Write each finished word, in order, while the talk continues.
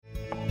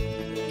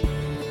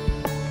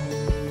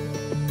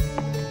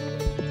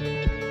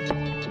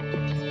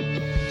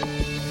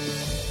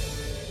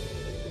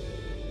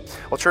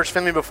Well, church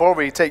family, before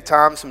we take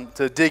time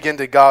to dig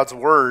into God's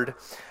Word,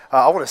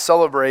 I want to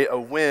celebrate a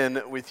win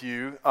with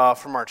you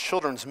from our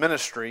children's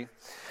ministry.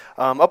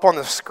 Up on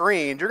the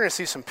screen, you're going to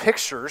see some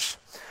pictures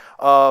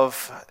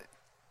of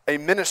a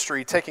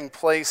ministry taking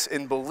place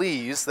in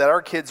Belize that our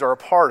kids are a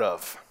part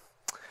of.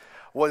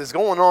 What is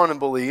going on in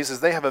Belize is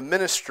they have a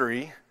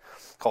ministry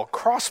called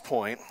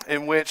Crosspoint,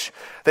 in which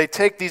they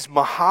take these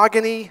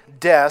mahogany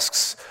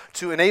desks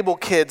to enable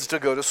kids to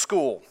go to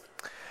school.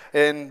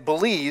 In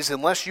Belize,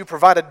 unless you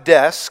provide a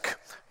desk,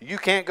 you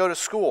can't go to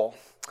school.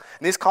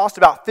 And these cost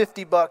about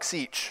 $50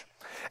 each.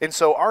 And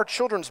so our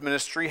children's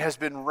ministry has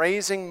been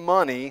raising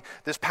money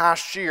this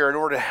past year in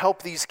order to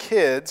help these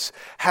kids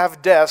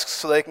have desks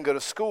so they can go to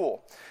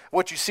school.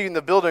 What you see in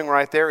the building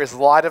right there is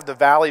Light of the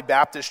Valley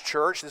Baptist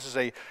Church. This is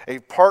a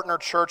partner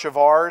church of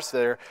ours.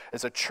 There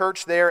is a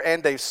church there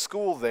and a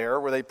school there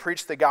where they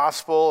preach the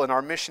gospel, and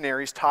our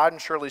missionaries, Todd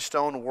and Shirley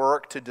Stone,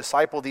 work to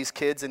disciple these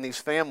kids and these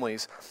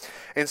families.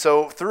 And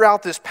so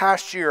throughout this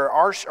past year,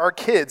 our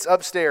kids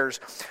upstairs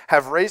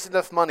have raised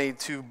enough money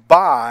to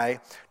buy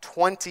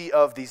 20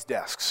 of these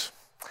desks.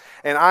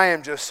 And I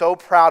am just so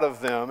proud of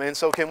them. And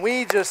so can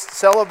we just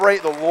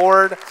celebrate the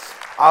Lord?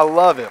 I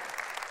love it.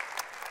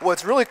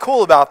 What's really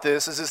cool about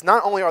this is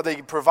not only are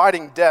they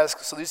providing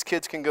desks so these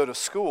kids can go to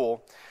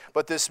school,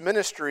 but this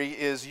ministry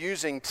is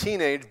using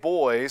teenage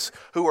boys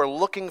who are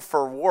looking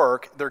for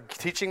work. They're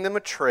teaching them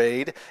a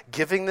trade,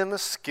 giving them a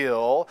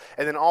skill,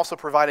 and then also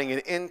providing an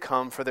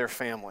income for their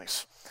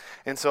families.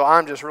 And so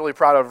I'm just really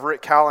proud of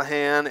Rick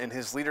Callahan and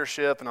his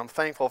leadership, and I'm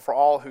thankful for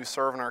all who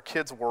serve in our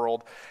kids'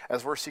 world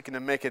as we're seeking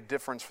to make a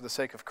difference for the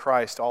sake of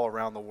Christ all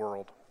around the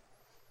world.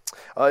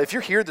 If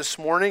you're here this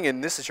morning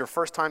and this is your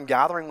first time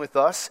gathering with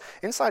us,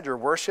 inside your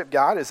worship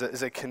guide is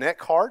a Connect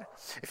card.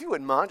 If you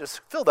wouldn't mind,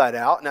 just fill that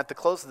out. And at the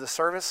close of the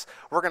service,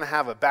 we're going to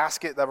have a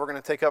basket that we're going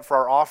to take up for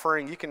our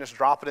offering. You can just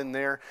drop it in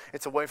there.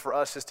 It's a way for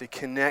us just to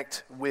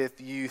connect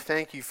with you.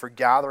 Thank you for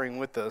gathering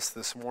with us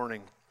this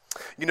morning.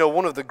 You know,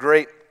 one of the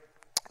great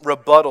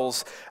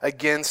rebuttals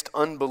against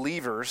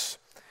unbelievers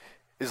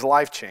is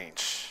life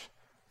change.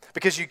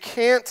 Because you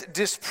can't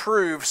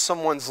disprove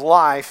someone's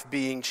life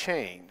being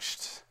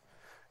changed.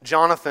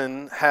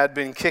 Jonathan had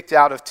been kicked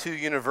out of 2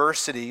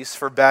 universities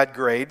for bad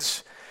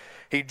grades.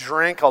 He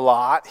drank a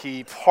lot,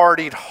 he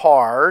partied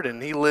hard,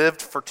 and he lived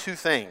for 2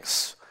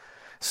 things: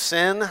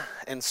 sin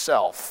and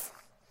self.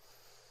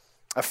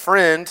 A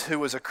friend who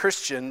was a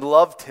Christian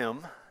loved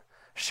him,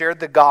 shared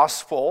the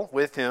gospel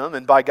with him,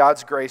 and by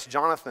God's grace,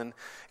 Jonathan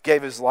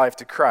gave his life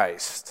to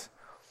Christ.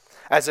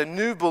 As a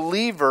new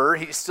believer,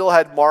 he still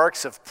had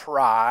marks of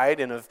pride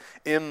and of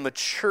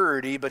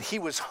immaturity, but he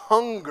was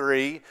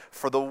hungry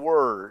for the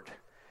Word.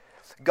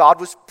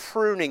 God was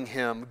pruning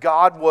him.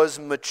 God was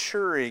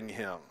maturing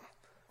him.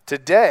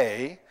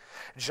 Today,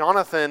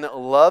 Jonathan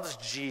loves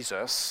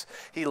Jesus.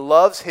 He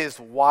loves his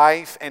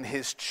wife and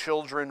his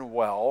children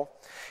well.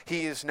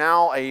 He is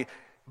now a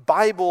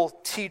Bible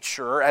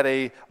teacher at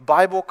a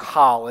Bible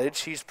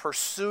college. He's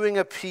pursuing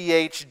a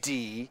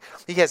PhD.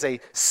 He has a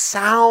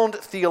sound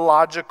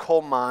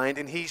theological mind,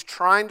 and he's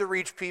trying to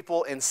reach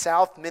people in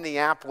South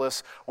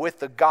Minneapolis with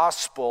the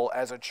gospel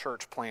as a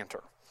church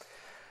planter.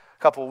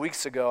 A couple of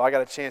weeks ago, I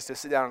got a chance to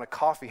sit down in a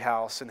coffee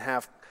house and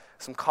have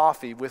some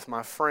coffee with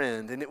my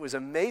friend, and it was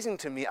amazing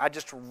to me. I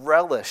just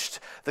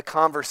relished the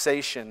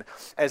conversation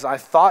as I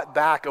thought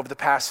back over the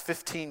past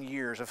 15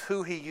 years of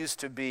who he used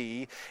to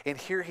be, and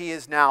here he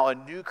is now, a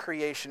new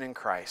creation in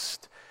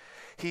Christ.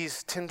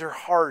 He's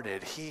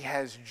tenderhearted. He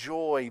has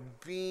joy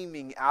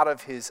beaming out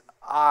of his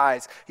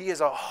eyes. He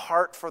has a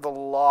heart for the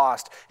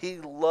lost. He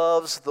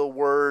loves the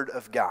Word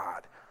of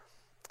God.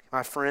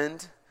 My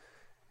friend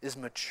is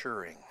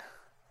maturing.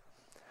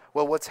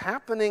 Well, what's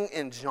happening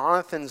in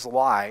Jonathan's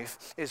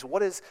life is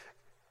what is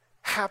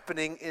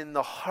happening in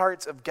the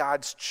hearts of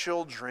God's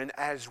children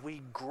as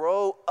we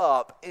grow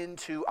up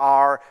into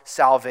our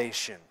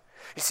salvation.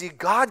 You see,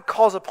 God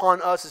calls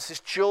upon us as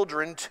His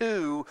children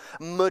to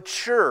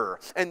mature.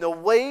 And the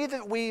way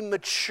that we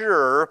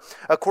mature,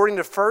 according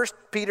to 1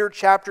 Peter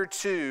chapter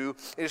 2,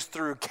 is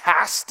through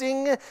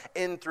casting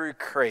and through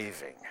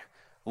craving.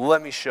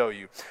 Let me show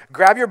you.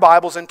 Grab your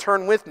Bibles and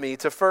turn with me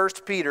to 1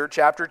 Peter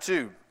chapter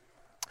 2.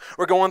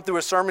 We're going through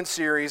a sermon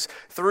series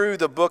through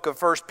the book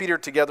of 1 Peter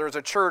together as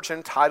a church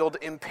entitled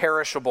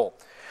Imperishable.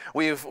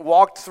 We've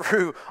walked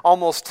through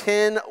almost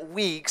 10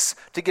 weeks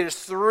to get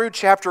us through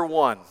chapter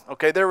 1.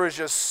 Okay, there was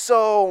just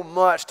so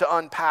much to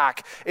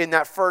unpack in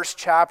that first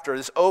chapter,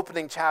 this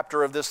opening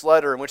chapter of this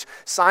letter, in which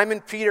Simon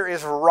Peter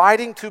is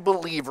writing to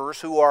believers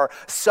who are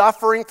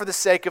suffering for the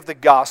sake of the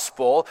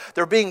gospel.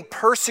 They're being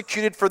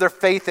persecuted for their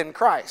faith in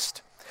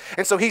Christ.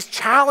 And so he's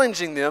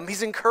challenging them,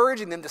 he's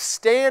encouraging them to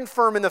stand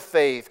firm in the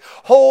faith,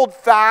 hold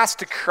fast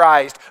to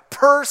Christ,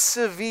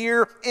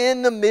 persevere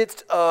in the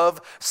midst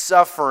of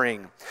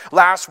suffering.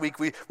 Last week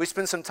we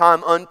spent some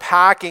time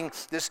unpacking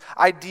this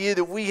idea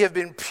that we have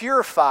been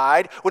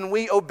purified when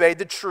we obeyed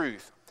the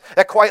truth.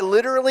 That quite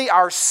literally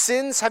our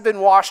sins have been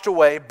washed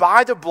away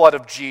by the blood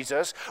of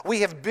Jesus.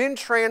 We have been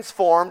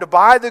transformed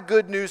by the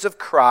good news of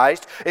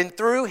Christ and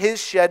through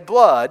his shed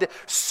blood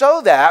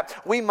so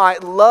that we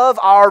might love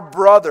our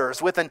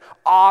brothers with an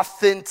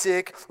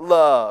authentic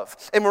love.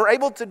 And we're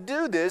able to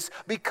do this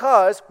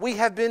because we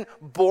have been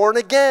born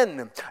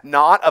again,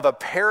 not of a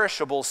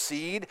perishable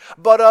seed,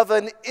 but of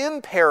an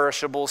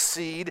imperishable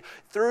seed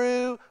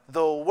through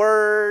the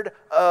Word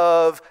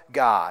of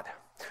God.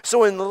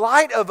 So in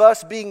light of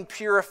us being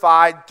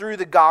purified through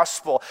the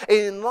gospel,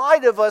 in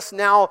light of us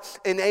now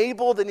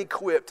enabled and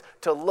equipped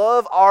to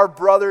love our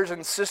brothers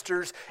and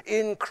sisters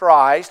in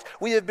Christ,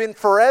 we have been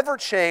forever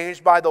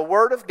changed by the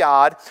Word of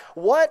God.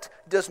 What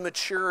does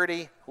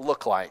maturity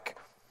look like?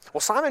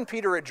 Well, Simon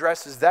Peter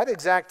addresses that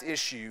exact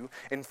issue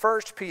in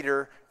 1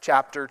 Peter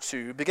chapter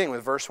 2, beginning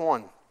with verse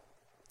 1.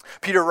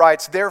 Peter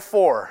writes,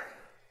 "Therefore,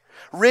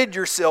 rid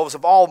yourselves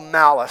of all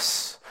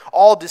malice,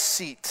 all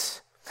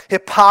deceit,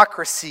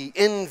 hypocrisy,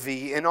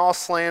 envy, and all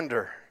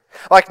slander.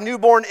 Like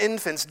newborn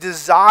infants,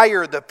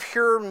 desire the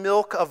pure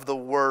milk of the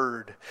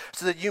word,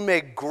 so that you may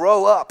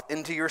grow up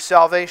into your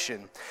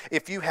salvation,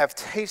 if you have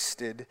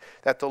tasted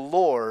that the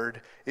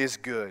Lord is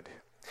good."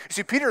 You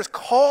see, Peter is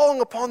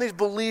calling upon these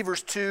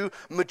believers to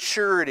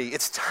maturity.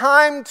 It's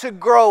time to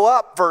grow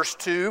up, verse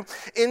 2,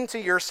 into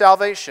your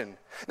salvation.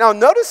 Now,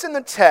 notice in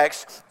the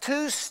text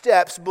 2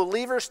 steps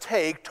believers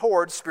take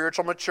towards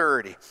spiritual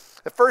maturity.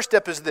 The first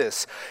step is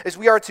this, is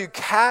we are to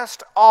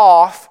cast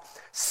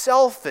off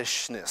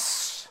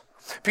selfishness.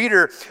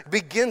 Peter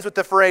begins with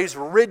the phrase,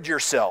 rid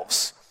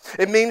yourselves.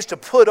 It means to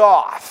put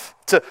off,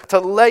 to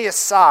lay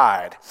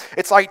aside.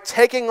 It's like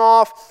taking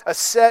off a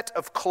set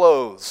of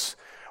clothes.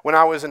 When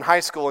I was in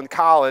high school and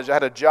college, I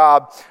had a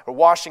job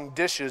washing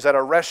dishes at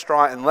a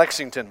restaurant in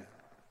Lexington.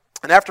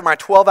 And after my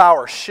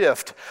 12-hour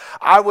shift,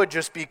 I would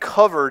just be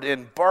covered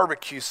in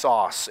barbecue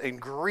sauce and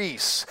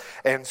grease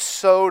and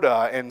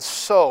soda and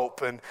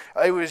soap. And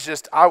I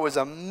was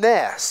a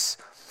mess.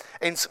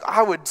 And so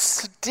I would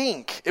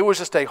stink. It was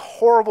just a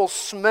horrible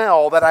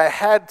smell that I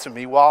had to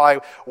me while I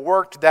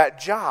worked that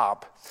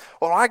job.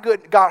 When I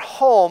got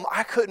home,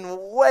 I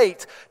couldn't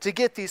wait to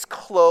get these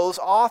clothes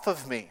off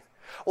of me.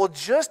 Well,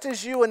 just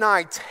as you and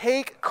I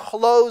take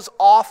clothes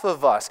off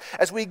of us,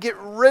 as we get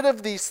rid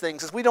of these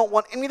things, as we don't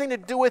want anything to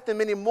do with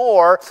them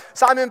anymore,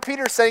 Simon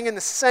Peter's saying in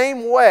the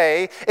same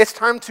way, it's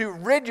time to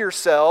rid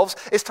yourselves,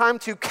 it's time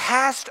to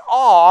cast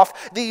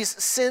off these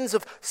sins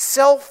of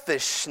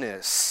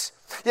selfishness.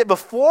 Yet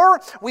before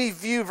we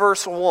view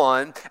verse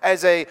 1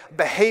 as a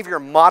behavior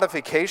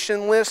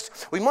modification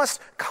list, we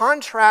must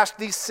contrast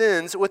these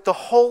sins with the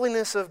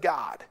holiness of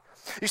God.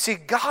 You see,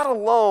 God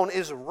alone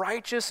is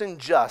righteous and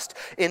just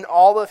in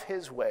all of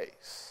his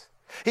ways.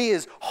 He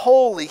is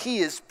holy, he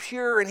is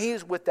pure, and he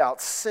is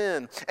without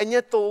sin. And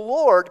yet the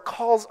Lord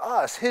calls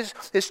us,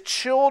 his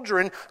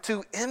children,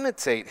 to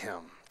imitate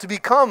him, to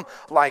become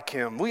like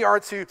him. We are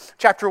to,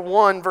 chapter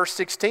 1, verse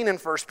 16 in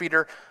 1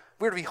 Peter,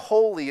 we are to be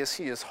holy as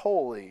he is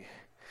holy.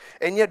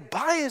 And yet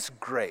by his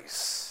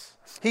grace,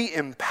 he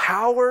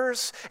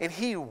empowers and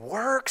he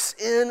works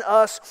in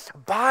us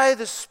by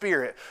the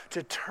Spirit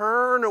to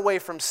turn away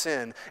from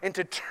sin and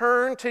to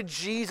turn to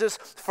Jesus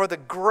for the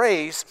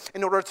grace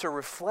in order to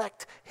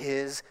reflect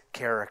his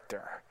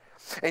character.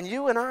 And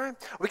you and I,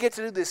 we get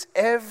to do this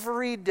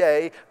every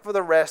day for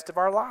the rest of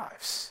our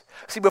lives.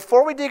 See,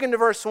 before we dig into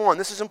verse 1,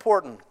 this is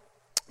important.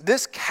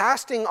 This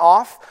casting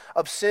off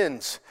of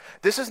sins,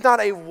 this is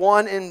not a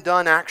one and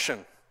done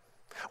action.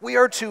 We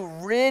are to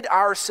rid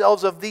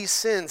ourselves of these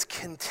sins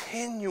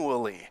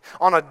continually,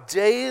 on a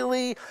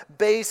daily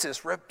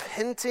basis,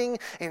 repenting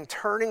and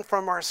turning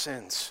from our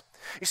sins.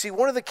 You see,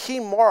 one of the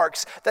key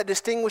marks that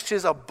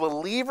distinguishes a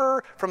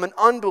believer from an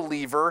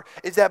unbeliever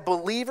is that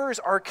believers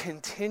are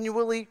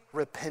continually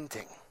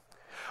repenting.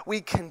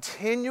 We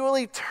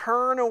continually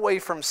turn away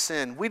from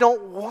sin. We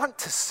don't want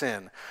to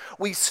sin.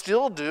 We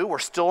still do. We're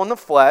still in the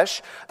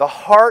flesh. The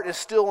heart is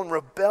still in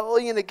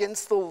rebellion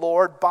against the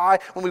Lord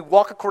when we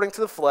walk according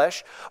to the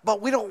flesh, but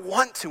we don't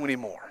want to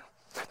anymore.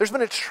 There's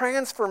been a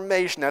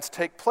transformation that's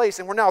taken place,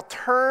 and we're now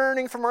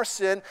turning from our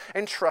sin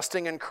and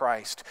trusting in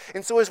Christ.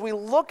 And so as we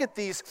look at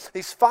these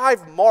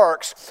 5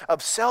 marks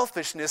of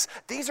selfishness,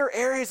 these are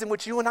areas in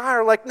which you and I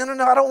are like, no,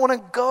 I don't want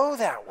to go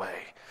that way.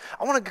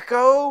 I want to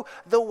go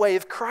the way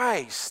of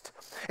Christ.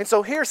 And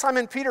so here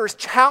Simon Peter is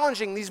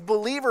challenging these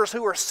believers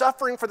who are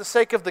suffering for the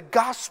sake of the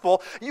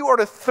gospel. You are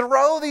to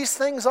throw these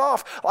things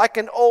off like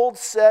an old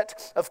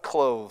set of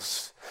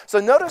clothes. So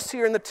notice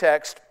here in the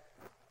text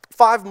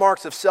 5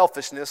 marks of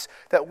selfishness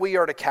that we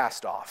are to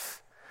cast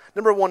off.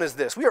 Number 1 is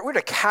this. We're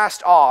to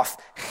cast off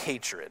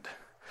hatred.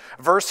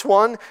 Verse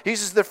 1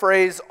 uses the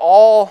phrase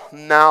all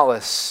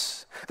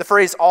malice. The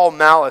phrase all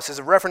malice is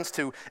a reference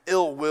to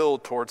ill will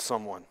towards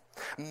someone.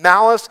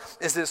 Malice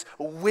is this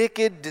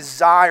wicked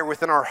desire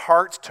within our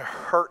hearts to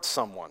hurt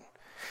someone.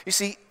 You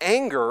see,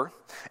 anger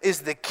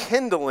is the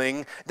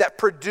kindling that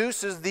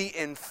produces the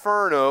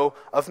inferno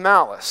of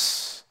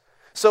malice.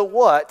 So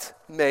what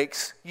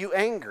makes you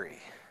angry?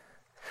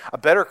 A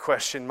better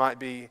question might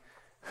be,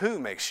 who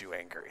makes you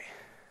angry?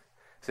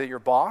 Is it your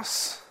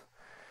boss?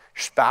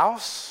 your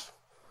spouse,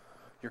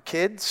 your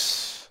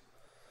kids.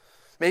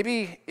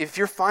 Maybe if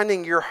you're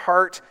finding your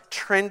heart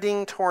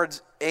trending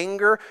towards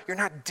anger, you're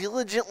not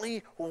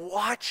diligently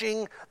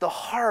watching the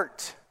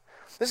heart.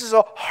 This is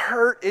a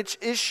heart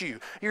issue.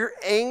 Your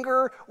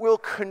anger will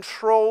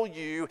control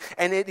you,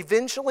 and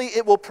eventually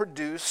it will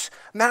produce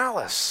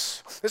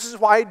malice. This is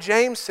why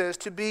James says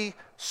to be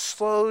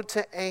slow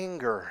to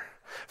anger.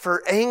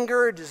 For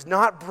anger does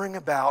not bring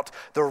about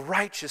the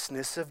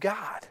righteousness of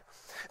God.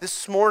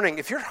 This morning,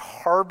 if you're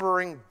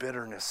harboring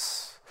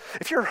bitterness,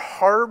 if you're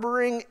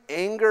harboring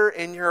anger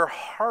in your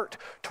heart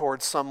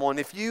towards someone,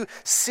 if you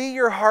see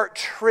your heart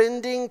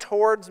trending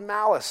towards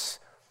malice,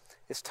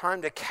 it's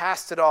time to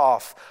cast it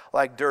off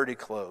like dirty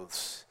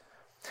clothes.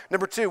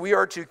 Number 2, we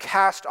are to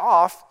cast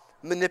off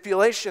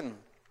manipulation.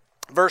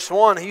 Verse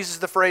 1, he uses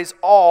the phrase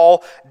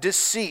all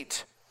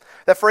deceit.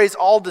 That phrase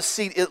all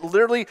deceit, it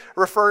literally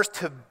refers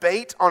to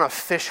bait on a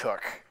fish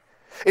hook.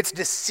 It's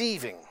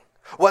deceiving.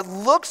 What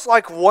looks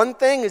like one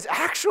thing is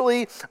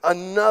actually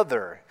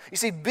another. You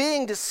see,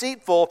 being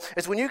deceitful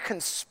is when you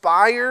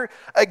conspire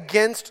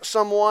against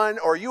someone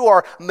or you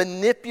are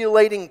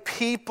manipulating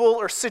people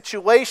or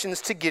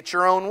situations to get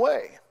your own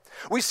way.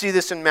 We see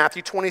this in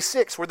Matthew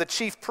 26, where the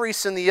chief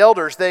priests and the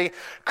elders, they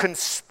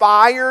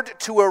conspired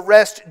to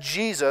arrest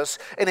Jesus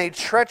in a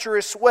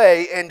treacherous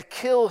way and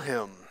kill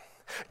him.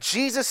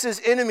 Jesus'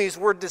 enemies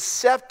were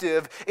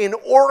deceptive in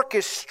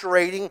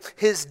orchestrating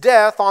his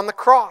death on the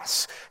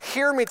cross.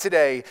 Hear me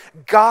today.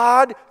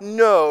 God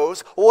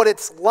knows what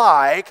it's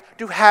like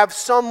to have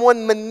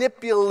someone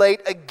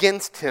manipulate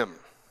against him.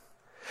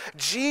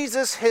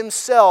 Jesus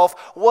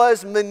himself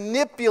was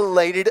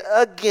manipulated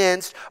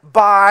against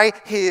by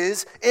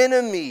his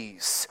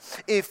enemies.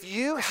 If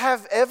you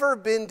have ever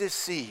been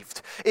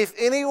deceived, if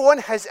anyone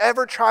has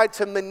ever tried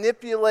to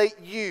manipulate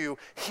you,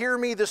 hear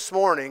me this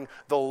morning,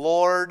 the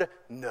Lord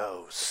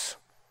knows.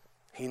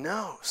 He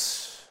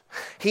knows.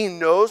 He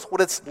knows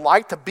what it's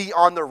like to be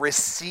on the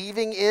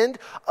receiving end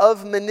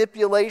of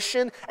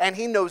manipulation, and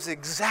he knows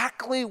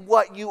exactly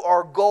what you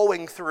are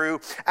going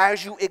through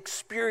as you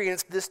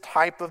experience this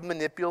type of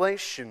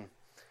manipulation.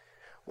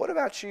 What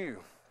about you?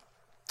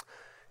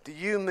 Do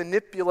you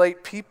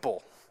manipulate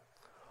people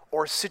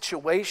or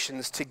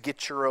situations to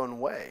get your own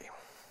way?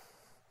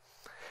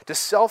 Does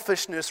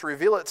selfishness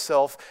reveal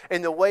itself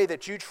in the way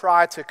that you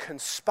try to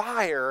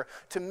conspire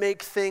to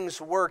make things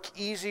work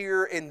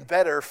easier and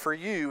better for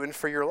you and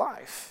for your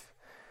life?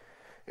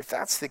 If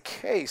that's the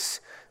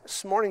case,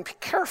 this morning, be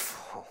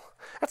careful.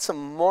 That's a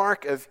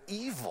mark of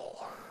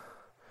evil.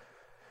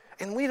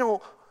 And we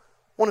don't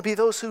want to be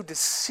those who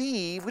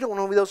deceive. We don't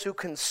want to be those who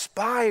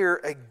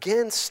conspire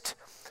against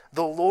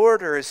the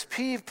Lord or his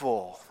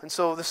people. And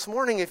so this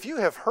morning, if you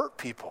have hurt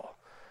people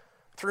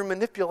through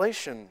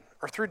manipulation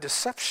or through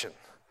deception,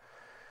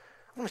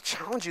 I want to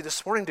challenge you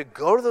this morning to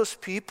go to those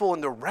people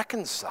and to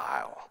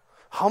reconcile.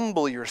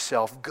 Humble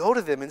yourself. Go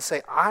to them and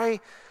say, I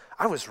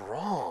was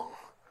wrong.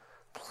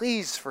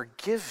 Please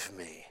forgive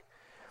me.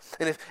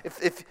 And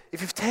if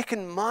you've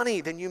taken money,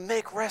 then you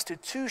make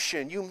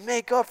restitution. You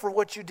make up for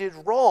what you did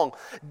wrong.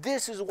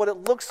 This is what it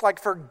looks like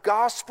for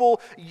gospel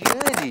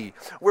unity.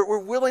 We're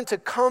willing to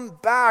come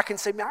back and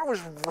say, man, I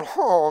was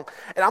wrong,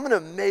 and I'm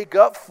going to make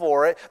up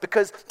for it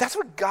because that's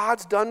what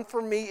God's done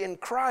for me in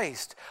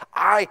Christ.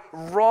 I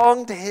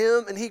wronged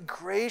him, and he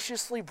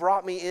graciously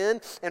brought me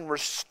in and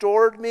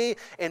restored me,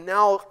 and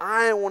now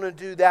I want to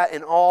do that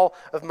in all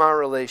of my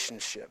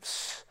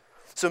relationships.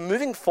 So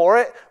moving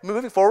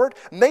forward,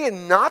 may it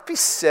not be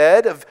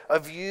said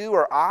of you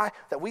or I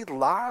that we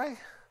lie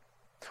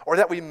or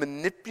that we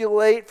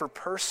manipulate for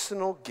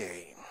personal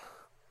gain.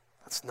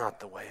 That's not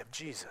the way of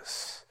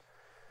Jesus.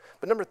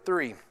 But number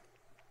 3,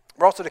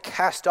 we're also to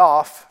cast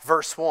off,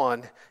 verse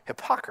 1,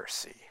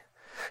 hypocrisy.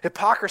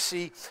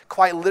 Hypocrisy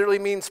quite literally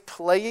means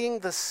playing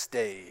the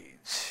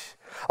stage,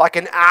 like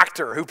an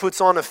actor who puts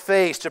on a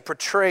face to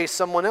portray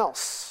someone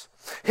else.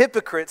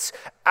 Hypocrites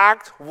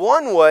act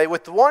one way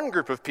with one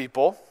group of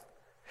people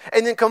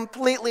and then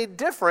completely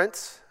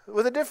different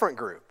with a different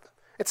group.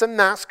 It's a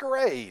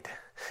masquerade.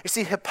 You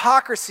see,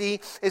 hypocrisy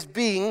is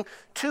being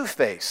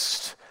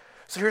two-faced.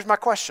 So here's my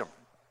question.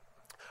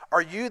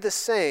 Are you the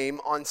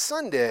same on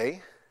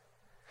Sunday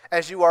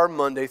as you are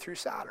Monday through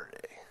Saturday?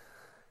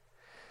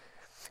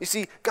 You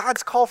see,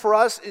 God's call for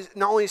us is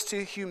not only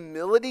to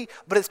humility,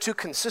 but it's to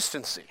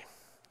consistency.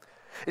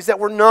 Is that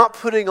we're not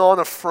putting on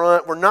a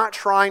front, we're not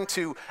trying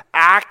to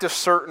act a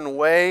certain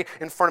way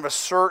in front of a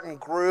certain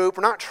group,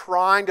 we're not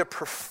trying to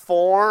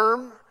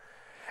perform.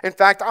 In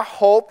fact, I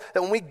hope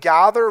that when we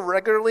gather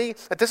regularly,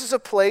 that this is a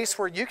place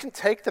where you can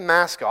take the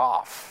mask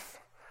off,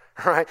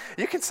 right?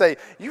 You can say,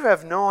 you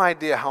have no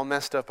idea how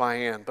messed up I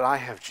am, but I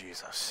have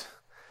Jesus.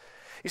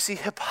 You see,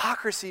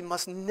 hypocrisy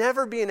must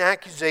never be an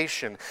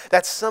accusation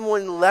that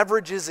someone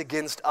leverages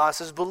against us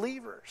as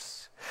believers.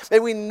 May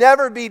we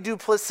never be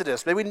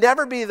duplicitous. May we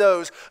never be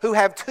those who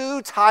have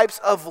two types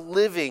of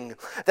living,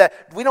 that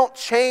we don't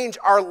change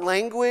our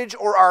language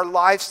or our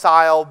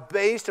lifestyle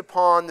based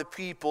upon the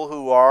people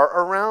who are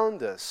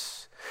around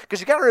us. Because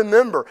you got to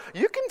remember,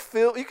 you can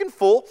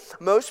fool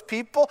most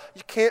people,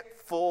 you can't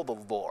faithful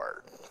the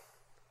Lord.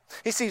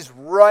 He sees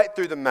right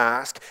through the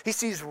mask. He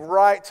sees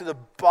right to the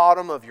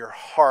bottom of your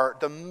heart,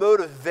 the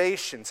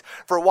motivations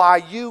for why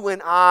you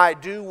and I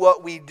do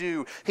what we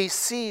do. He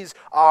sees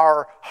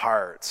our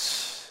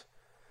hearts.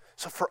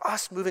 So for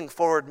us moving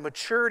forward,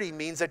 maturity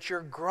means that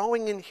you're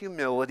growing in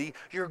humility,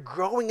 you're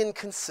growing in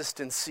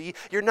consistency,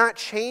 you're not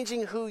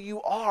changing who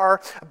you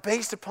are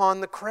based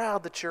upon the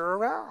crowd that you're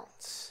around.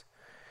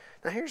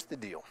 Now here's the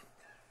deal.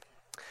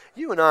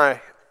 You and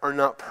I are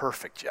not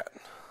perfect yet.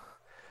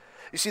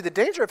 You see, the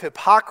danger of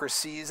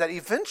hypocrisy is that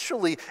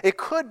eventually it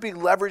could be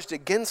leveraged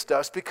against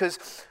us because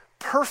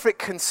perfect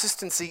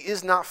consistency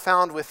is not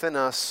found within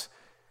us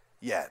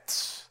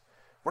yet.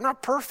 We're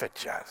not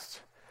perfect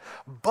yet.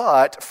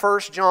 But 1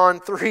 John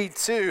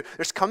 3:2,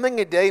 there's coming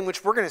a day in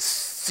which we're going to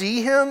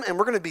see him and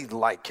we're going to be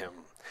like him.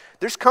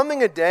 There's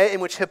coming a day in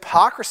which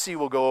hypocrisy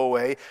will go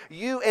away.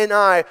 You and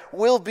I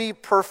will be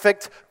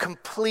perfect,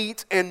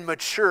 complete, and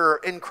mature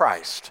in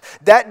Christ.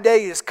 That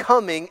day is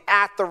coming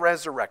at the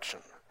resurrection.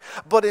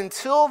 But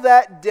until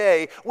that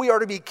day, we are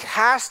to be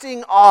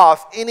casting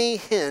off any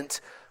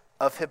hint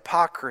of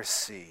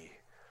hypocrisy.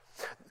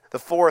 The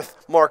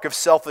fourth mark of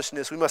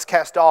selfishness we must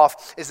cast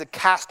off is to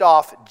cast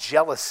off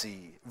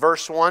jealousy.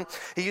 Verse 1,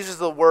 he uses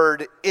the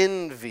word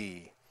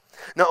envy.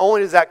 Not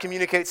only does that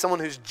communicate someone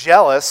who's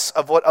jealous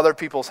of what other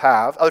people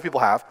have,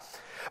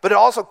 but it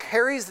also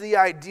carries the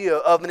idea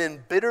of an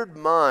embittered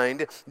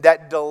mind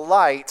that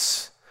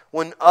delights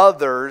when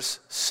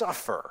others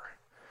suffer.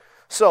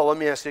 So let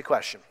me ask you a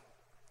question.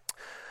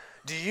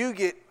 Do you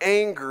get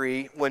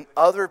angry when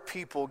other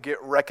people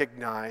get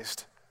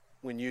recognized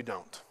when you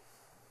don't?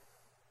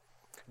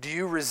 Do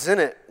you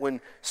resent it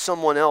when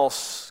someone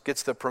else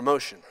gets the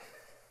promotion?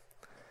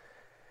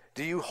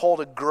 Do you hold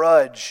a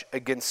grudge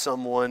against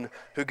someone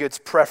who gets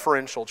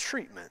preferential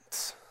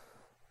treatment?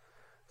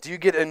 Do you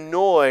get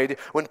annoyed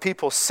when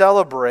people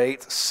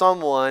celebrate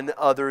someone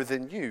other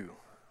than you?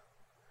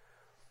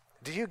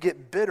 Do you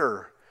get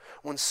bitter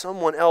when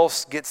someone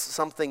else gets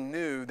something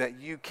new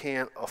that you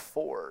can't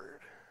afford?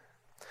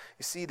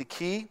 You see, the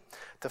key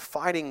to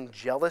fighting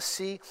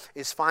jealousy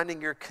is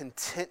finding your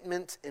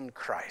contentment in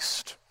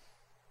Christ.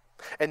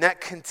 And that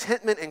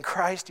contentment in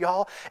Christ,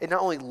 y'all, it not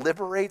only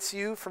liberates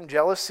you from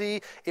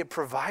jealousy, it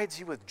provides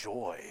you with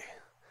joy.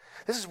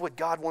 This is what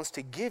God wants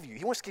to give you.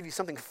 He wants to give you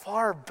something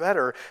far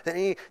better than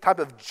any type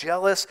of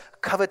jealous,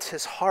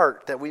 covetous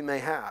heart that we may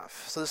have.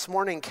 So this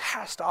morning,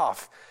 cast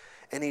off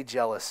any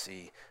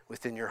jealousy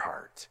within your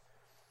heart.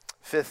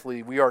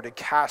 Fifthly, we are to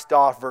cast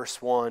off,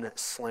 verse 1,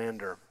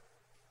 slander.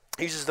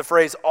 He uses the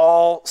phrase,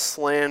 all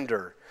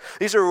slander.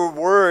 These are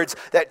words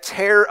that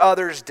tear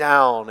others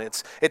down.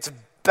 It's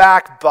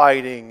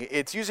backbiting.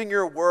 It's using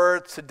your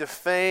words to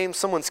defame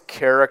someone's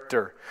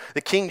character.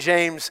 The King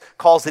James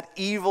calls it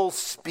evil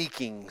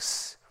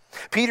speakings.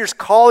 Peter's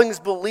calling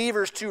his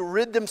believers to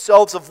rid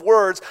themselves of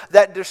words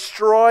that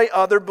destroy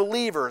other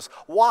believers.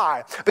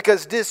 Why?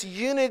 Because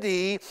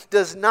disunity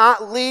does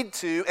not lead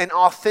to an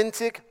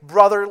authentic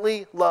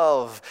brotherly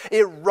love.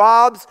 It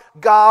robs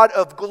God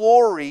of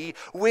glory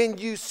when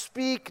you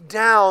speak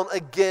down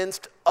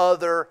against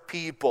other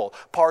people,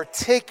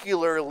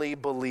 particularly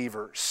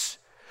believers.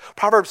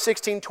 Proverbs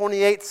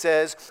 16:28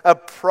 says, a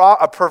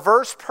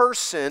perverse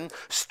person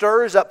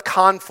stirs up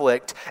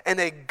conflict, and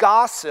a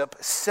gossip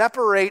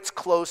separates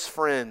close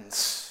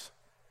friends.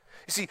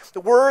 You see,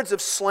 the words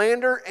of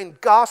slander and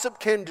gossip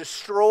can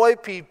destroy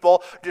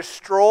people,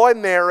 destroy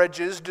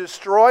marriages,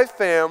 destroy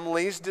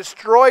families,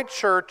 destroy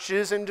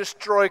churches, and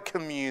destroy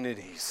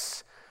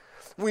communities.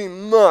 We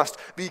must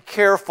be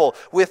careful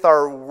with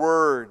our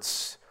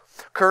words.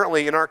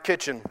 Currently in our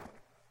kitchen,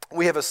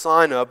 we have a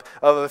sign up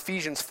of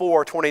Ephesians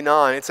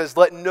 4:29. It says,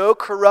 let no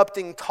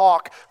corrupting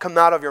talk come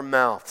out of your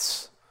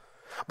mouths,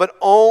 but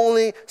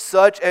only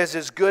such as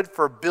is good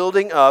for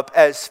building up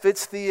as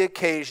fits the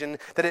occasion,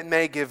 that it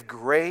may give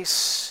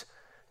grace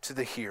to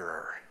the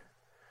hearer.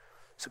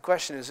 So the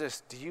question is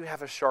this, do you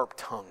have a sharp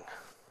tongue?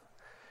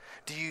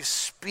 Do you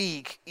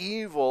speak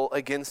evil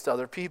against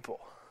other people?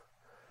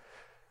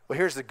 Well,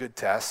 here's the good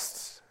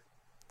test.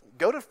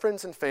 Go to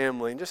friends and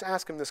family and just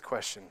ask them this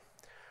question.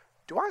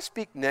 Do I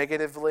speak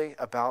negatively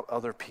about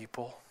other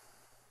people?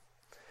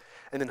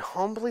 And then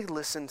humbly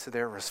listen to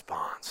their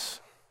response.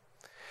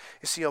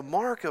 You see, a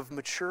mark of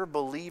mature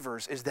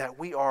believers is that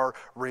we are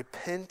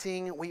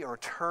repenting, we are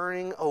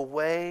turning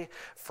away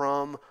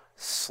from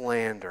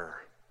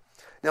slander.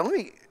 Now let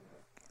me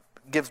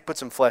put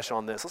some flesh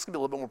on this. Let's be a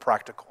little bit more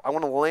practical. I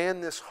want to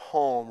land this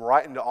home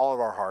right into all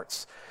of our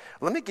hearts.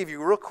 Let me give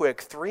you real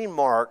quick 3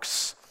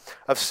 marks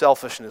of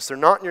selfishness. They're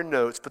not in your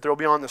notes, but they'll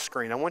be on the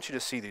screen. I want you to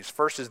see these.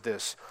 First is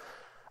this.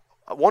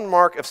 One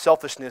mark of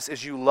selfishness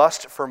is you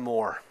lust for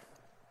more.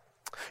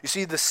 You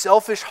see, the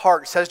selfish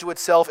heart says to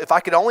itself, if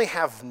I could only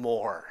have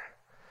more.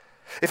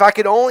 If I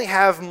could only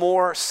have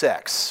more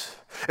sex.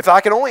 If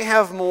I could only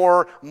have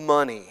more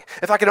money,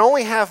 if I could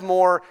only have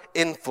more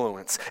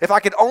influence, if I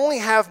could only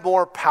have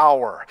more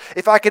power,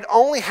 if I could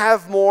only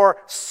have more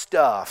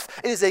stuff,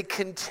 it is a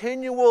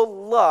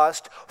continual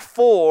lust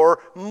for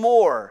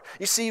more.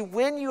 You see,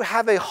 when you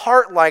have a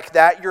heart like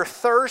that, your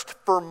thirst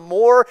for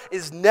more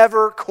is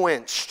never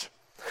quenched.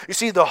 You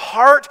see, the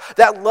heart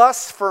that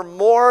lusts for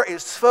more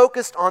is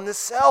focused on the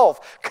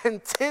self.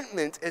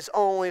 Contentment is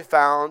only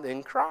found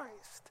in Christ.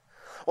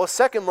 Well, the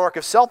second mark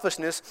of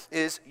selfishness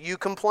is you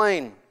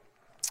complain.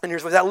 And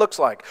here's what that looks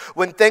like.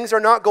 When things are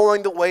not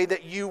going the way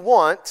that you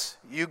want,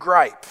 you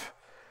gripe.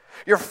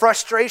 Your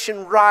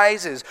frustration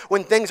rises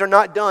when things are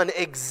not done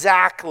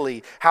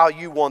exactly how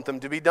you want them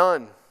to be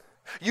done.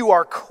 You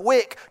are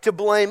quick to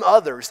blame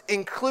others,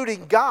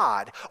 including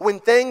God, when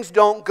things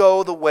don't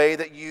go the way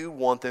that you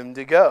want them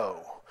to go.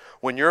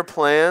 When your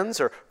plans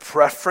or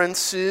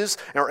preferences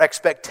or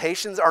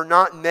expectations are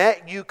not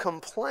met, you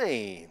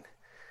complain.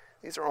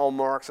 These are all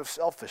marks of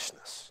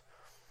selfishness.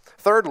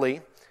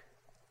 Thirdly,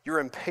 you're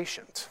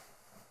impatient.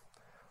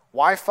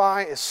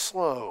 Wi-Fi is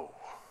slow.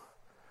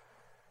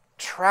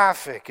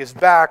 Traffic is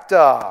backed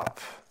up.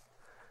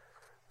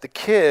 The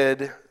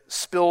kid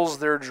spills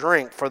their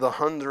drink for the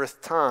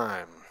 100th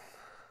time.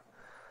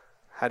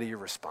 How do you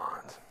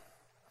respond?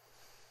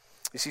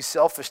 You see,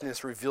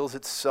 selfishness reveals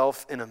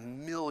itself in a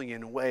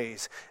million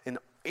ways in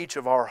each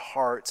of our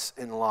hearts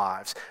and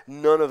lives.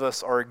 None of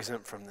us are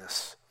exempt from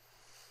this.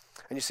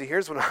 And you see,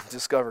 here's what I've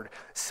discovered.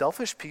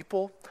 Selfish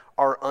people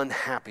are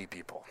unhappy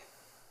people.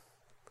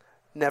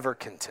 Never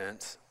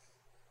content.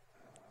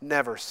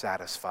 Never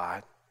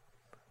satisfied.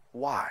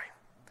 Why?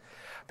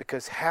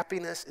 Because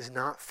happiness is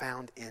not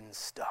found in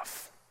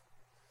stuff.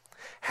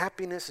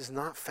 Happiness is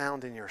not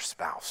found in your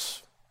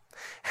spouse.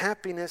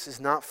 Happiness is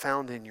not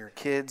found in your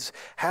kids.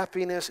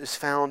 Happiness is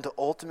found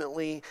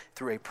ultimately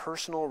through a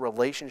personal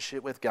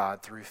relationship with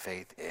God through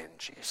faith in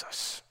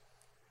Jesus.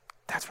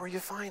 That's where you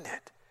find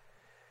it.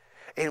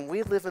 And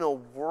we live in a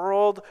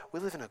world,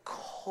 we live in a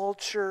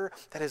culture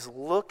that is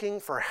looking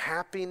for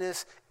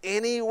happiness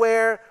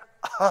anywhere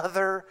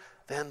other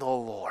than the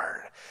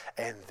Lord.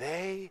 And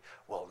they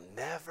will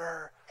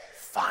never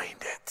find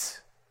it.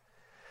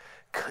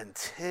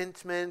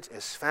 Contentment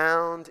is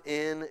found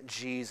in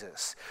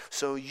Jesus.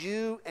 So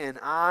you and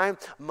I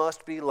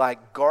must be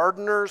like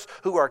gardeners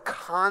who are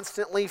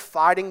constantly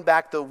fighting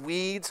back the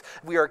weeds.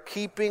 We are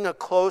keeping a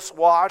close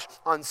watch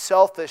on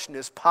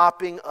selfishness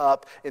popping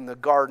up in the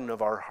garden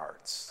of our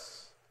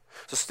hearts.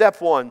 So step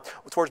one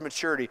towards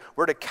maturity,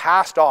 we're to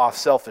cast off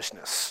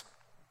selfishness.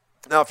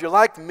 Now, if you're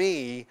like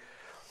me,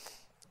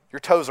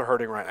 your toes are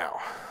hurting right now,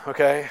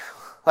 okay?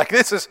 Like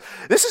this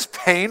is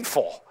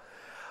painful.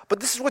 But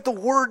this is what the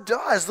word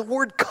does. The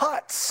word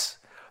cuts.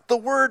 The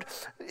word,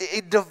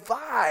 it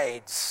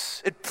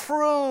divides. It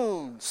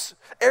prunes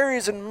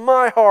areas in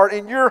my heart,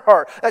 in your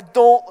heart, that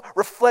don't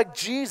reflect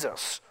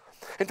Jesus.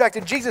 In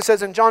fact, Jesus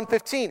says in John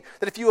 15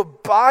 that if you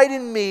abide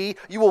in me,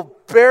 you will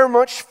bear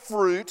much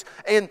fruit.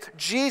 And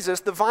Jesus,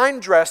 the vine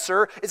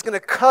dresser, is going to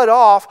cut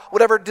off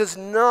whatever does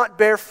not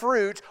bear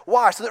fruit.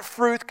 Why? So that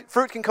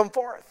fruit can come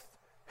forth.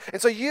 And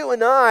so you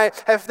and I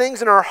have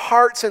things in our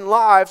hearts and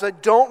lives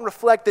that don't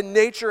reflect the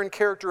nature and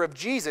character of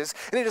Jesus,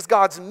 and it is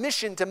God's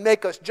mission to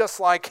make us just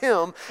like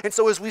Him. And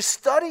so as we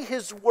study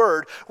His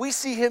Word, we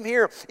see Him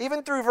here,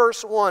 even through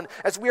verse 1,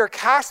 as we are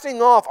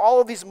casting off all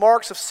of these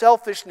marks of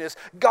selfishness,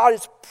 God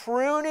is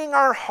pruning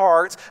our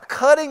hearts,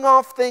 cutting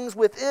off things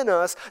within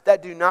us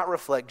that do not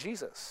reflect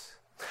Jesus.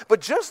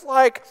 But just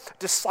like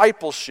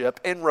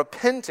discipleship and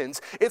repentance,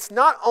 it's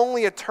not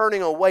only a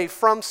turning away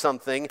from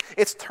something,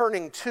 it's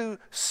turning to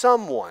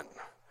someone.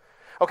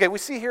 Okay, we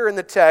see here in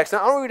the text,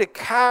 not only are we to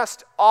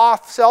cast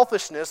off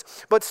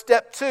selfishness, but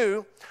step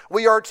 2,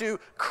 we are to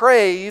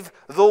crave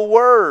the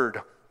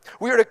Word.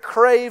 We are to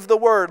crave the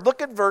Word.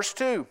 Look at verse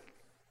 2.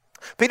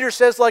 Peter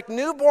says, like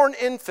newborn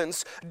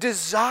infants,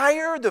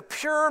 desire the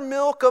pure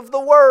milk of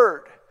the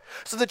Word,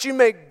 so that you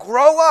may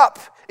grow up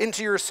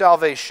into your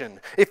salvation,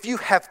 if you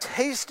have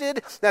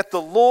tasted that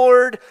the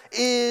Lord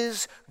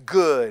is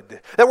good.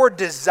 That word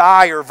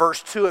desire,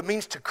 verse 2, it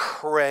means to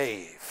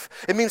crave.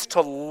 It means to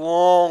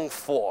long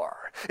for.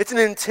 It's an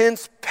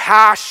intense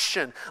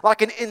passion,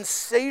 like an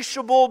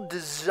insatiable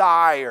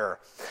desire.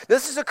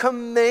 This is a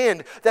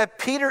command that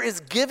Peter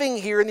is giving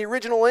here in the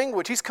original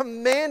language. He's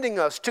commanding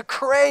us to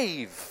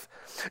crave.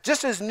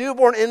 Just as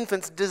newborn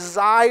infants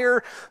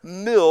desire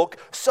milk,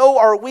 so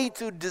are we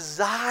to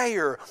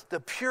desire the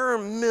pure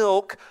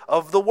milk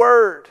of the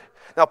Word.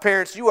 Now,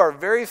 parents, you are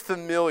very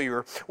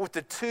familiar with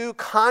the two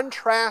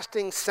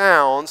contrasting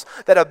sounds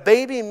that a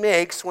baby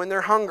makes when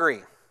they're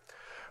hungry.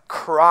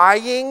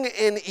 Crying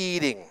and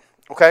eating,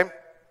 okay?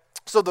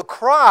 So the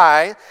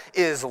cry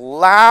is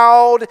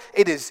loud,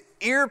 it is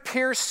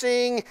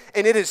ear-piercing,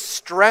 and it is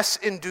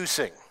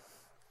stress-inducing.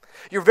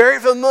 You're very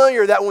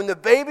familiar that when the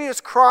baby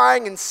is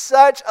crying in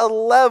such a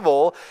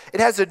level, it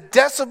has a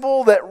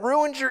decibel that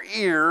ruins your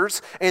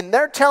ears, and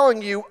they're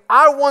telling you,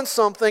 I want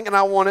something and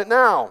I want it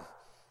now.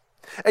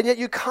 And yet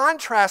you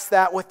contrast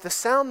that with the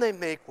sound they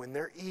make when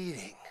they're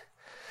eating.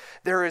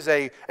 There is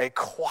a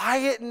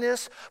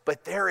quietness,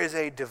 but there is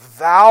a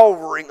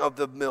devouring of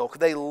the milk.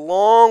 They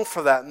long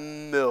for that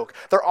milk.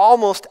 They're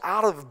almost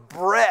out of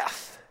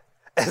breath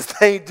as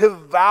they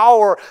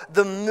devour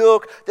the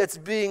milk that's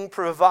being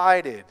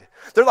provided.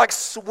 They're like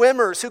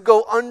swimmers who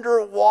go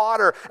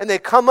underwater and they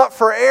come up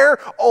for air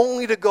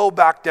only to go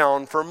back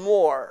down for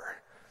more.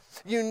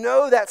 You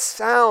know that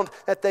sound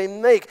that they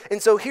make.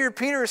 And so here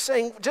Peter is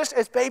saying, just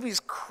as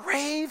babies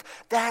crave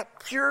that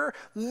pure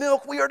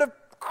milk, we are to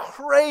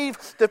crave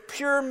the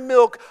pure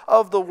milk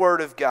of the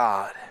Word of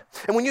God.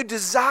 And when you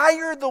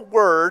desire the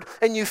Word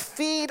and you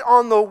feed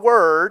on the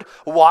Word,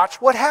 watch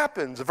what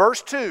happens.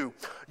 Verse 2,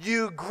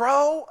 you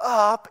grow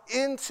up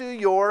into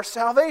your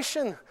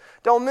salvation.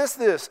 Don't miss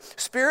this.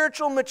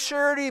 Spiritual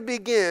maturity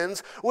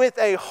begins with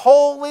a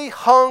holy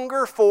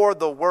hunger for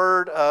the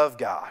Word of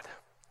God.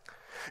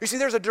 You see,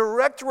 there's a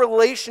direct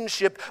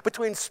relationship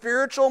between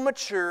spiritual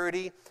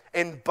maturity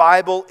and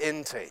Bible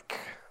intake.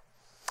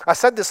 I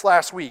said this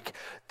last week.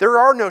 There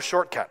are no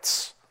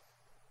shortcuts.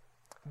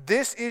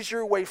 This is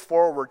your way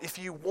forward. If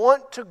you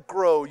want to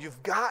grow,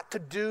 you've got to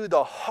do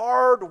the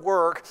hard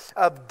work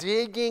of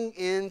digging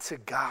into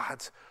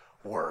God's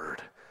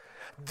Word.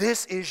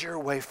 This is your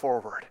way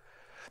forward.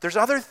 There's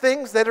other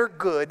things that are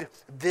good.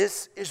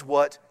 This is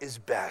what is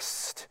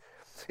best.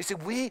 You see,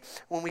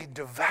 when we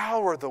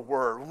devour the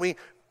Word, when we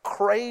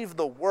crave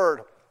the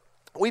Word,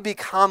 we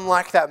become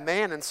like that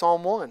man in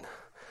Psalm 1.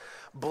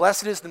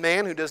 Blessed is the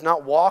man who does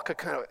not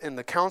walk in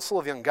the counsel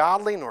of the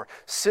ungodly, nor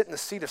sit in the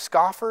seat of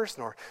scoffers,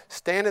 nor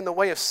stand in the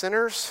way of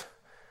sinners.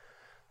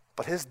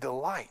 But his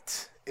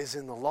delight is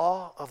in the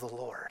law of the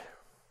Lord.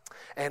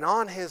 And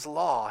on his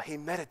law he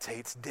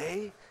meditates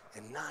day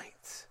and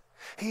night.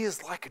 He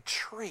is like a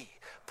tree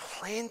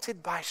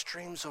planted by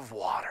streams of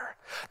water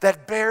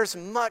that bears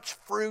much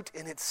fruit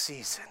in its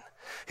season,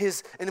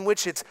 in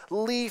which its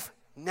leaf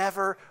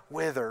never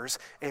withers,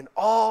 and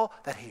all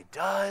that he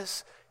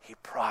does, he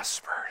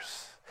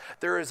prospers.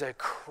 There is a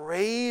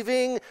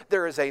craving,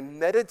 there is a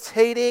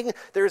meditating,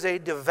 there is a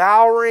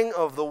devouring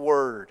of the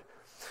Word.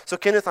 So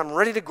Kenneth, I'm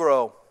ready to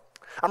grow.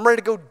 I'm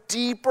ready to go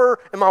deeper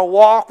in my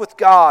walk with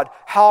God.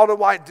 How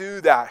do I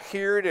do that?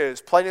 Here it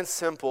is, plain and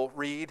simple.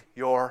 Read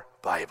your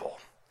Bible.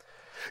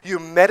 You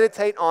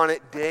meditate on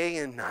it day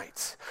and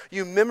night.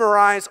 You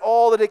memorize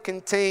all that it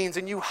contains,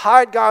 and you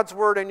hide God's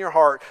Word in your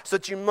heart so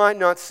that you might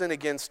not sin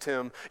against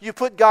Him. You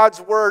put God's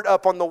Word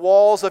up on the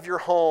walls of your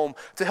home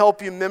to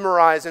help you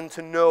memorize and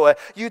to know it.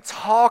 You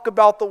talk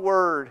about the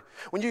Word.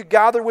 When you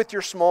gather with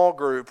your small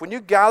group, when you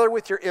gather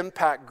with your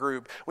impact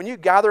group, when you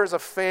gather as a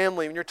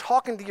family, when you're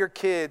talking to your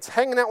kids,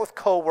 hanging out with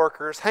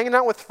coworkers, hanging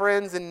out with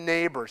friends and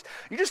neighbors,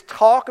 you just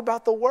talk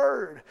about the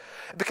Word.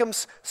 It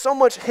becomes so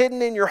much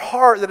hidden in your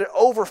heart that it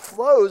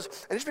overflows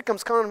and it just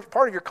becomes kind of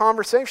part of your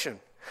conversation.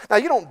 Now,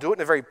 you don't do it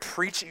in a very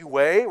preachy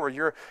way where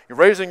you're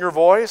raising your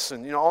voice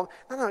and, no,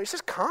 it's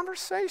just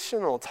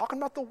conversational, talking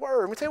about the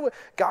Word. Let me tell you what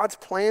God's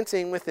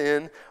planting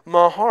within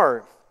my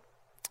heart.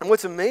 And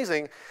what's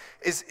amazing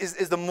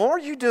is the more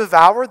you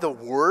devour the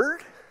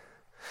Word,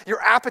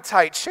 your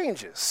appetite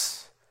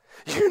changes.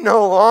 You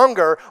no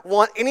longer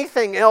want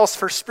anything else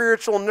for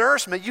spiritual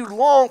nourishment. You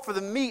long for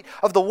the meat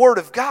of the Word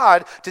of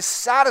God to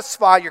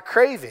satisfy your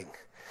craving.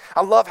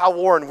 I love how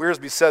Warren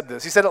Wiersbe said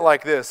this. He said it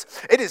like this: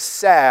 it is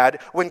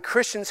sad when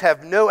Christians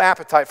have no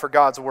appetite for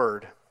God's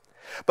Word,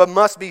 but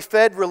must be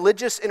fed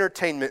religious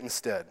entertainment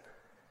instead.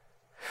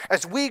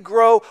 As we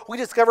grow, we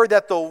discover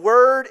that the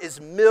Word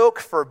is milk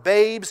for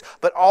babes,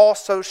 but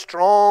also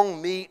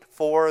strong meat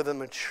for the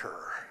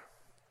mature.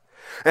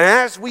 And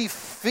as we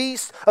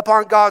feast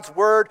upon God's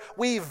Word,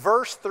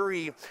 verse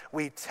 3,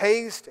 we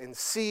taste and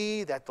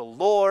see that the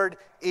Lord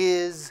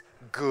is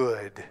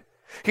good.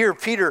 Here,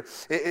 Peter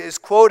is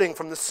quoting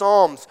from the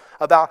Psalms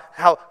about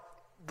how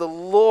the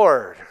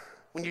Lord,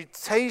 when you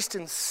taste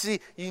and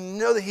see, you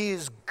know that He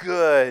is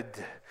good.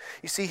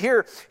 You see,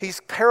 here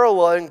he's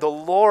paralleling the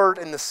Lord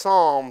in the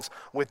Psalms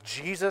with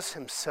Jesus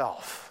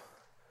Himself.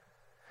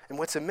 And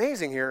what's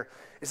amazing here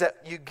is that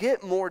you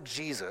get more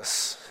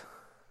Jesus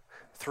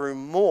through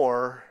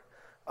more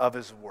of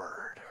His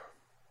Word.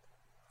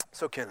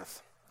 So,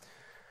 Kenneth,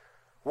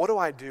 what do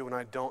I do when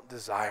I don't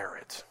desire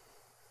it?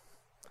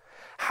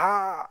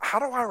 How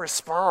do I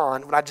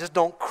respond when I just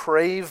don't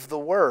crave the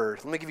Word?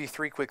 Let me give you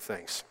 3 quick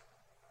things.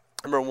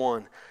 Number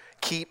 1,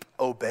 keep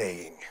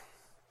obeying.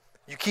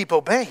 You keep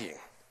obeying.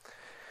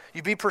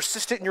 You be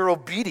persistent in your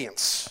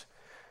obedience.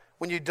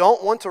 When you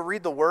don't want to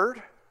read the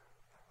Word,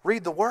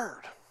 read the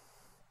Word.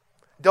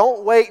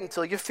 Don't wait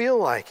until you feel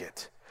like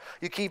it.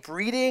 You keep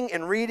reading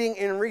and reading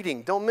and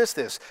reading. Don't miss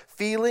this.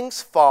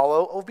 Feelings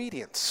follow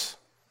obedience.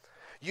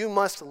 You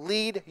must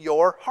lead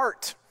your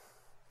heart.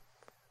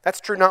 That's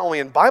true not only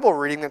in Bible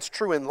reading, that's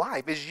true in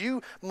life, is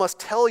you must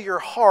tell your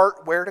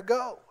heart where to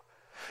go.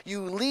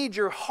 You lead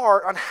your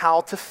heart on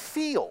how to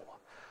feel.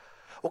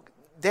 Well,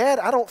 Dad,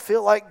 I don't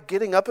feel like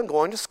getting up and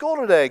going to school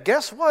today.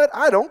 Guess what?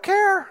 I don't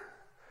care.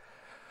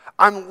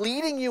 I'm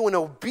leading you in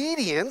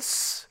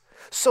obedience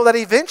so that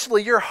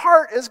eventually your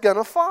heart is going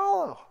to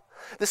follow.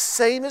 The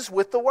same is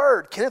with the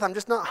Word. Kenneth, I'm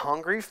just not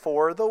hungry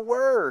for the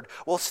Word.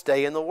 Well,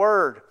 stay in the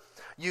Word.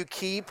 You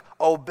keep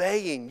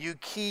obeying. You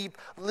keep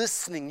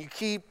listening. You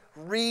keep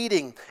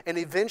reading. And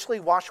eventually,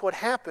 watch what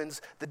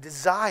happens. The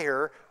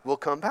desire will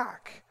come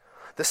back.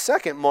 The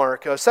second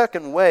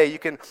way you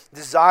can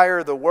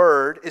desire the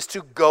Word is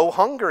to go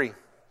hungry.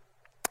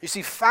 You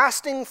see,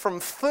 fasting from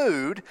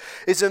food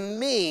is a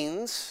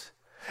means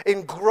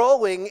in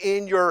growing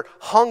in your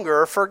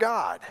hunger for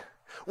God.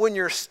 When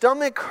your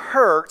stomach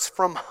hurts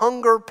from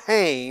hunger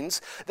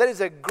pains, that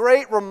is a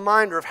great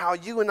reminder of how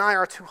you and I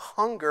are to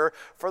hunger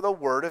for the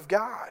Word of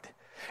God.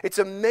 It's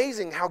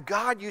amazing how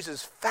God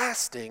uses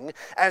fasting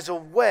as a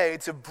way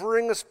to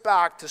bring us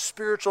back to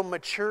spiritual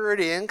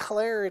maturity and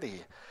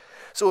clarity.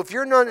 So if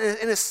you're not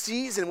in a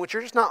season in which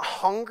you're just not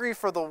hungry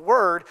for the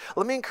Word,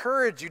 let me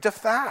encourage you to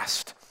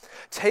fast.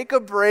 Take a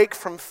break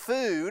from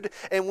food,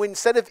 and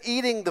instead of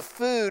eating the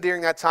food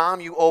during that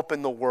time, you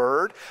open the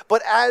Word.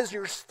 But as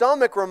your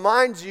stomach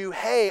reminds you,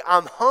 hey,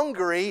 I'm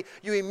hungry,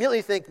 you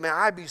immediately think, man,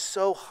 I'd be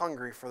so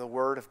hungry for the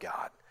Word of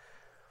God.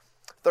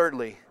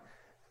 Thirdly,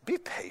 be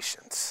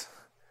patient.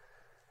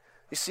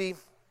 You see,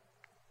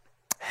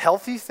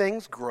 healthy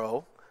things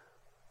grow,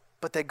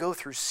 but they go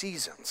through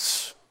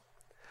seasons.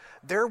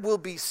 There will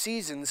be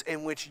seasons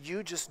in which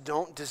you just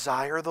don't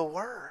desire the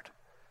Word,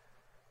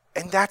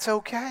 and that's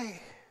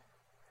okay.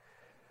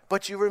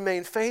 But you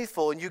remain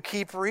faithful and you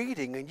keep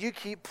reading and you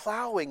keep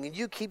plowing and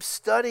you keep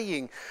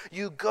studying.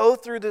 You go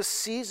through this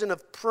season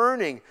of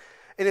pruning,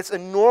 and it's a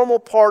normal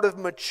part of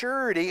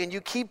maturity, and you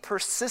keep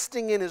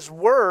persisting in His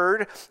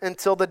Word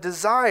until the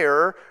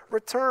desire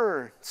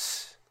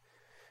returns.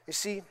 You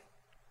see,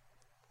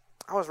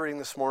 I was reading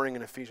this morning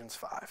in Ephesians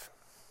 5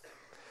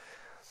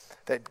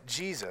 that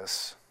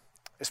Jesus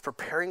is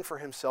preparing for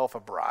Himself a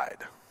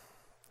bride,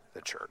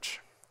 the church.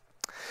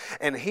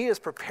 And He is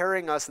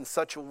preparing us in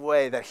such a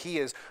way that He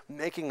is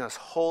making us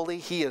holy.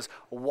 He is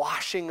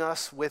washing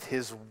us with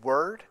His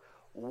Word.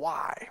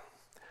 Why?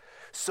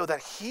 So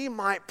that He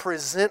might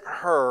present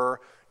her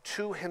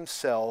to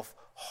Himself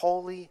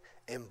holy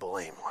and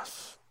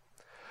blameless.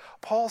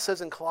 Paul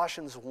says in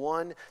Colossians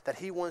 1 that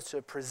he wants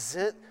to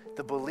present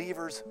the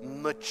believers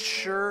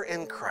mature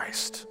in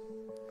Christ.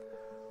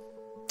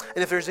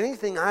 And if there's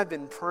anything I've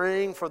been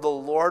praying for the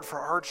Lord for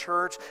our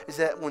church, is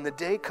that when the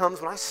day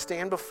comes when I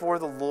stand before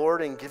the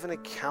Lord and give an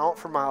account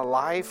for my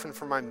life and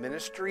for my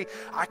ministry,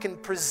 I can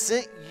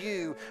present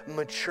you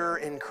mature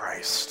in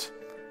Christ.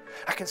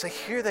 I can say,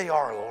 here they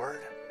are,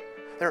 Lord.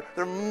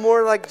 They're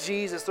more like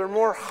Jesus. They're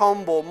more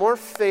humble, more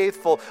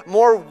faithful,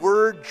 more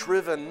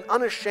word-driven,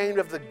 unashamed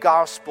of the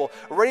gospel,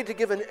 ready to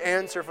give an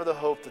answer for the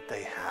hope that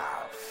they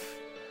have.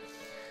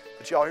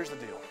 But y'all, here's the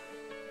deal.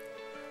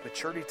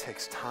 Maturity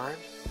takes time.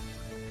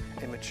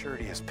 And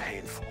maturity is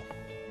painful.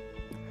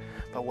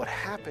 But what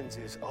happens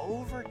is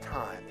over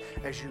time,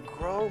 as you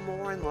grow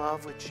more in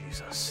love with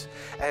Jesus,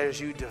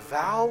 as you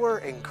devour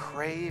and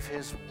crave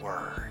His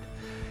Word,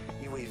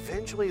 you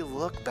eventually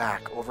look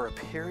back over a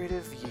period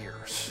of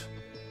years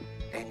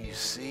and you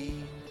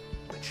see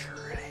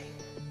maturity.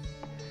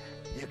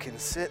 You can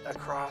sit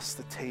across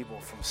the table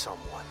from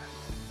someone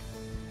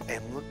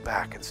and look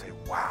back and say,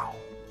 wow,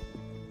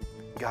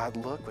 God,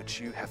 look what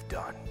you have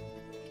done.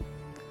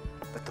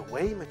 But the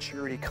way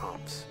maturity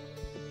comes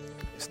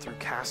is through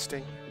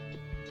casting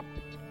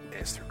and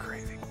it's through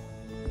craving.